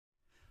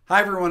Hi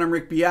everyone, I'm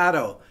Rick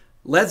Beato.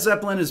 Led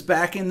Zeppelin is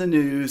back in the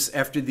news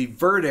after the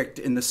verdict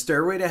in the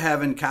Stairway to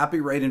Heaven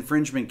copyright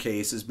infringement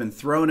case has been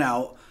thrown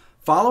out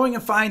following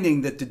a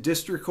finding that the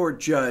district court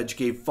judge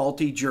gave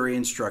faulty jury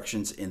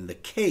instructions in the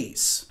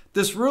case.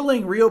 This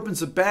ruling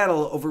reopens a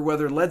battle over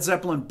whether Led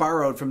Zeppelin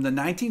borrowed from the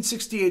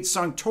 1968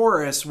 song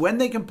Taurus when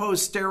they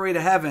composed Stairway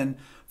to Heaven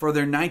for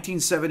their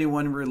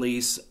 1971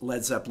 release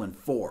Led Zeppelin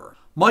 4.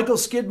 Michael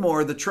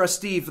Skidmore, the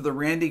trustee for the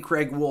Randy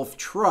Craig Wolf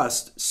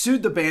Trust,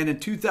 sued the band in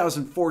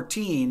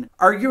 2014,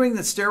 arguing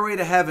that Stairway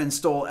to Heaven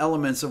stole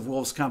elements of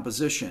Wolf's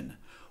composition.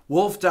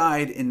 Wolf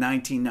died in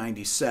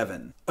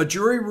 1997. A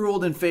jury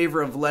ruled in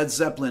favor of Led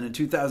Zeppelin in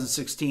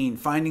 2016,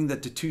 finding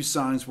that the two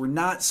songs were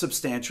not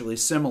substantially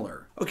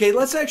similar. Okay,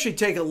 let's actually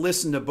take a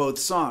listen to both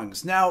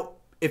songs. Now,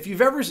 if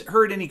you've ever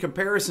heard any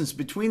comparisons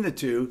between the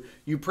two,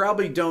 you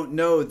probably don't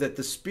know that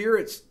the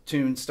Spirits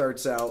tune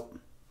starts out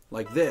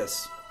like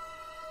this,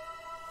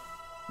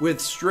 with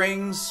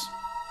strings.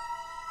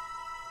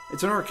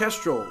 It's an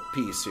orchestral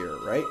piece here,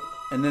 right?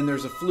 And then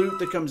there's a flute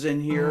that comes in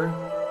here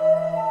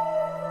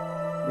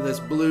with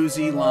this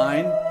bluesy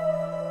line.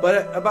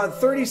 But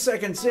about 30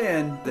 seconds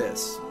in,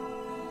 this.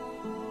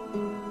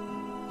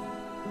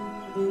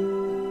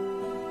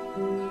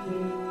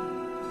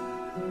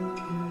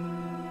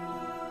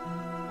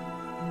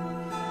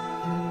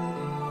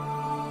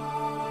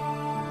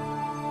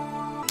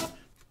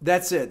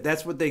 That's it.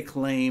 That's what they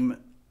claim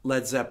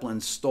Led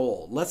Zeppelin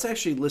stole. Let's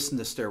actually listen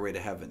to Stairway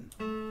to Heaven.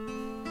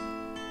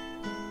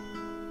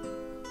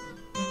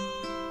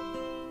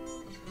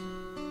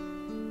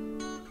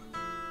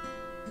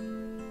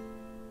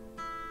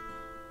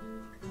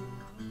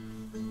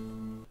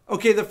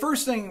 Okay, the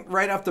first thing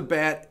right off the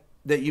bat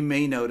that you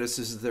may notice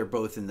is they're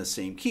both in the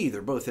same key.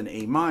 They're both in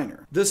A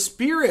minor. The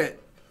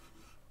Spirit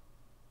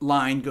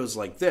line goes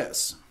like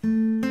this.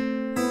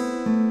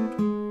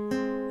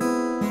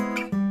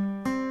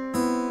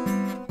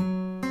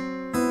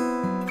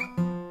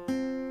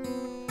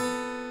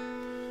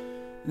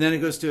 And then it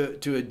goes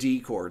to a D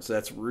chord, so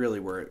that's really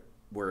where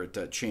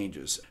it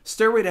changes.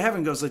 Stairway to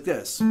Heaven goes like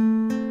this.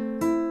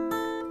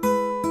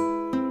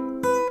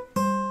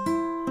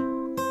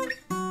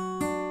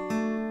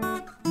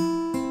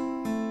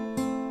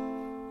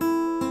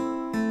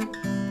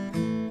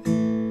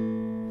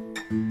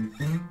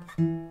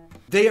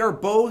 They are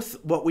both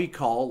what we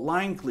call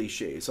line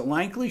cliches. A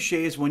line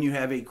cliche is when you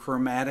have a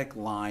chromatic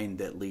line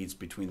that leads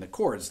between the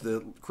chords.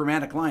 The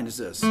chromatic line is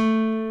this.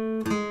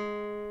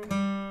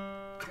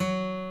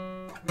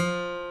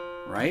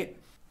 Right?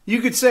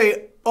 You could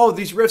say, oh,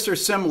 these riffs are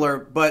similar,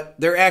 but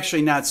they're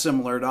actually not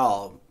similar at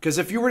all. Because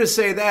if you were to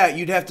say that,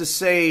 you'd have to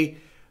say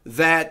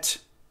that,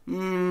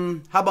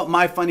 how about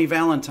My Funny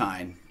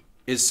Valentine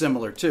is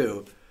similar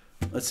too.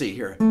 Let's see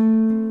here.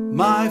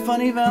 My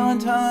Funny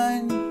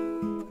Valentine,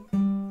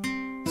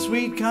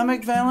 Sweet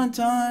Comic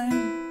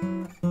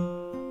Valentine.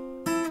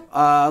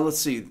 Let's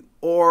see.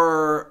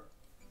 Or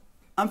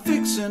I'm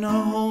fixing a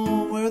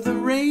hole where the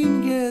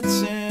rain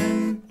gets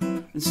in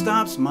and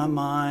stops my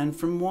mind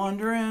from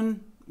wandering,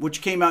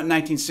 which came out in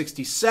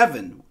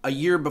 1967, a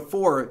year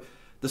before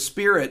the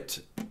Spirit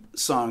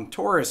song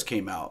Taurus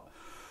came out.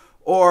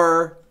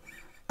 Or,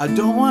 I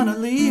don't want to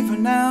leave her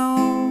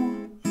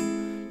now,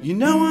 you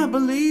know I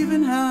believe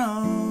in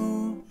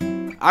how.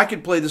 I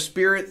could play the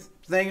Spirit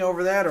thing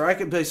over that, or I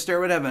could play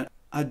Stairway to Heaven.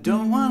 I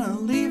don't want to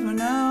leave her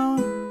now,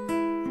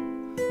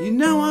 you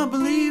know I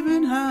believe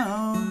in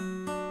how.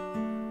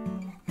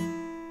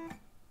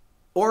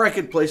 Or I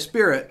could play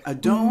Spirit. I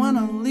don't want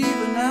to leave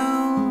her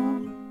now,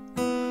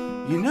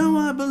 you know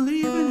I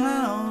believe in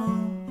how.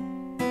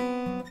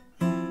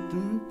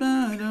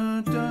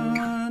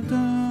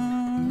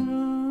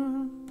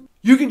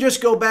 You can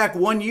just go back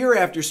 1 year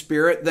after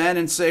Spirit then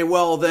and say,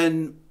 well,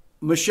 then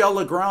Michel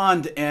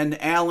Legrand and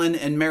Alan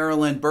and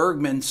Marilyn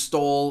Bergman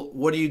stole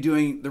What Are You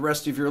Doing the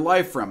Rest of Your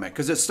Life from it.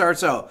 Because it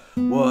starts out,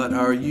 what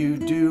are you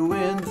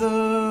doing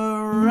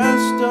the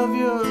rest of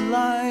your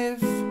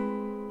life?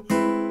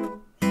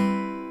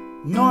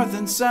 North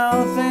and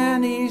south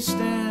and east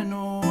and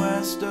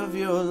west of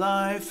your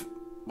life.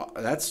 Well,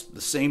 that's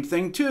the same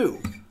thing too.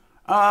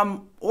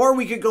 Or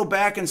we could go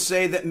back and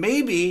say that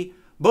maybe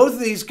both of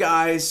these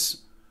guys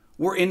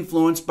were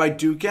influenced by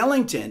Duke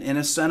Ellington in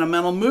A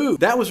Sentimental Mood.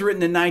 That was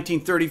written in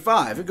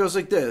 1935. It goes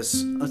like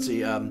this. Let's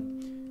see.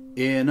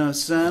 In a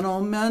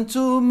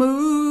sentimental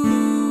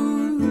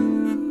mood,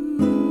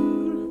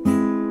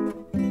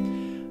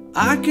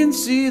 I can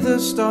see the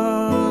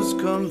stars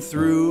come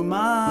through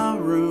my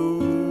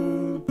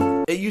room.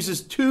 It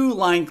uses two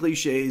line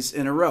cliches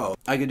in a row.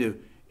 I could do,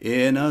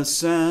 in a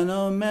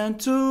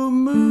sentimental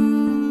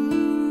mood,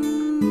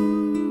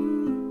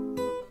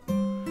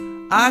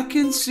 I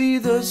can see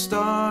the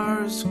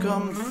stars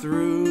come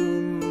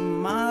through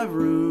my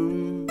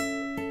room.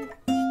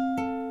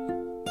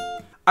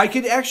 I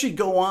could actually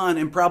go on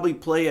and probably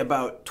play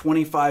about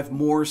 25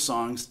 more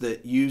songs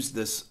that use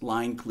this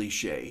line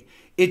cliche.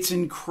 It's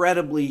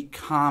incredibly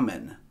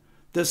common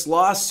This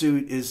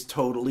lawsuit is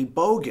totally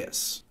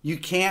bogus. You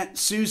can't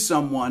sue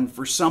someone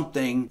for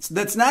something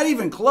that's not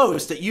even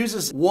close, that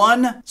uses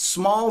one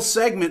small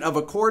segment of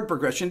a chord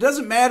progression. It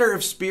doesn't matter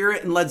if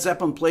Spirit and Led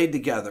Zeppelin played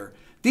together.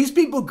 These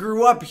people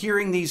grew up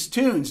hearing these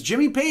tunes.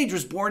 Jimmy Page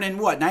was born in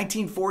what,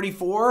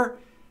 1944?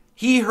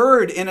 He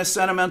heard In a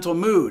Sentimental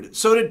Mood.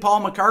 So did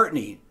Paul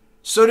McCartney.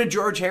 So did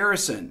George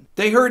Harrison.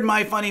 They heard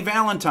My Funny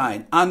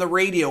Valentine on the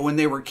radio when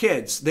they were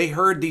kids. They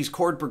heard these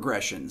chord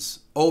progressions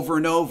over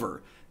and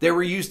over. They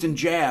were used in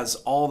jazz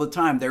all the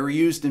time. They were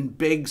used in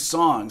big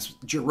songs,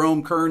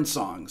 Jerome Kern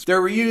songs. They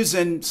were used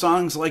in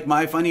songs like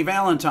My Funny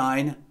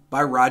Valentine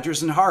by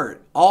Rodgers and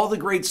Hart. All the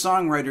great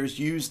songwriters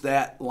used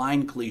that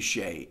line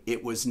cliche.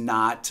 It was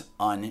not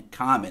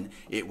uncommon.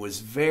 It was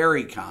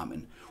very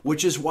common,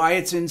 which is why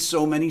it's in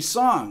so many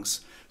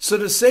songs. So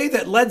to say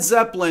that Led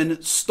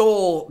Zeppelin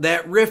stole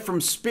that riff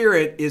from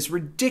Spirit is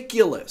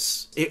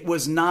ridiculous. It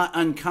was not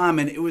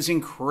uncommon. It was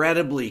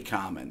incredibly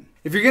common.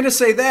 If you're going to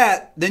say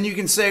that, then you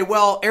can say,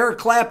 well, Eric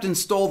Clapton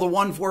stole the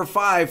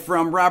 145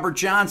 from Robert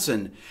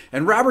Johnson,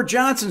 and Robert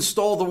Johnson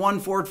stole the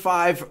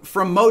 145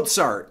 from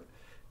Mozart,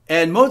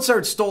 and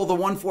Mozart stole the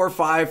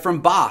 145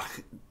 from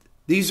Bach.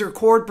 These are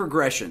chord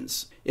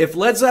progressions. If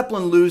Led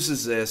Zeppelin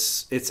loses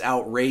this, it's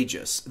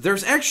outrageous.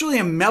 There's actually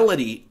a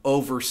melody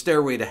over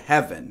Stairway to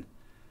Heaven.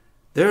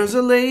 There's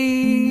a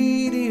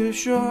lady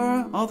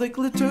ashore, all that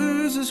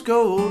glitters is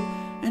gold,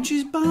 and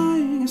she's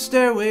buying a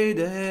stairway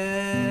to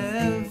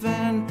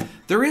heaven.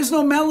 There is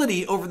no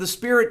melody over the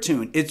Spirit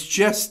tune. It's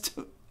just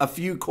a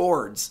few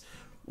chords.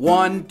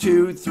 1,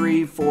 2,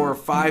 3, 4,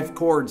 5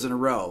 chords in a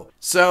row.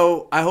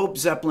 So I hope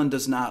Zeppelin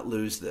does not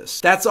lose this.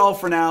 That's all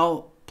for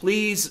now.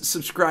 Please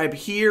subscribe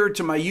here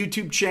to my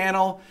YouTube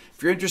channel.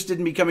 If you're interested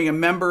in becoming a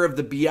member of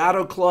the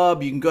Beato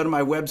Club, you can go to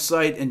my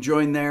website and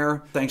join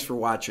there. Thanks for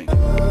watching.